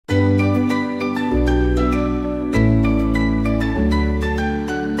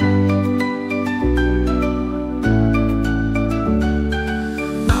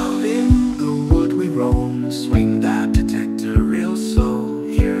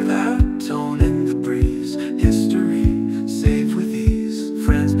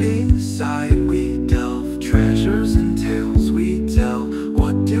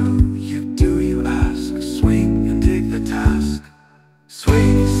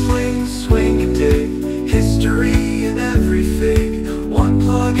Swing, swing and dig, history in every fig. One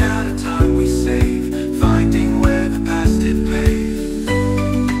plug at a time we save, finding where the past did pave.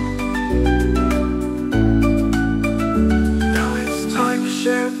 Now it's time to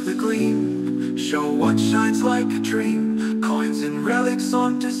share the gleam, show what shines like a dream. Coins and relics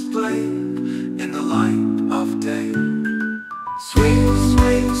on display in the light of day. Swing,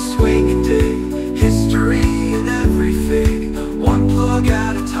 swing, swing and dig, history in every fig. One plug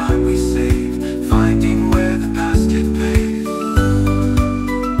at a time we save, finding where the past did pave.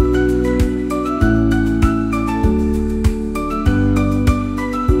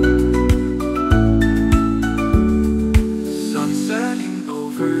 Sun setting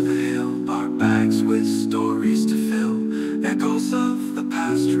over the hill, our bags with stories to fill. Echoes of the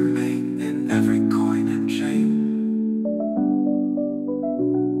past remain in every coin and chain.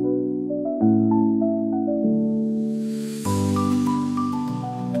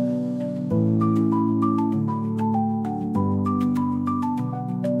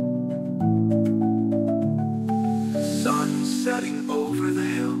 Setting over the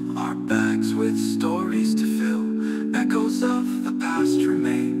hill, our bags with stories to fill. Echoes of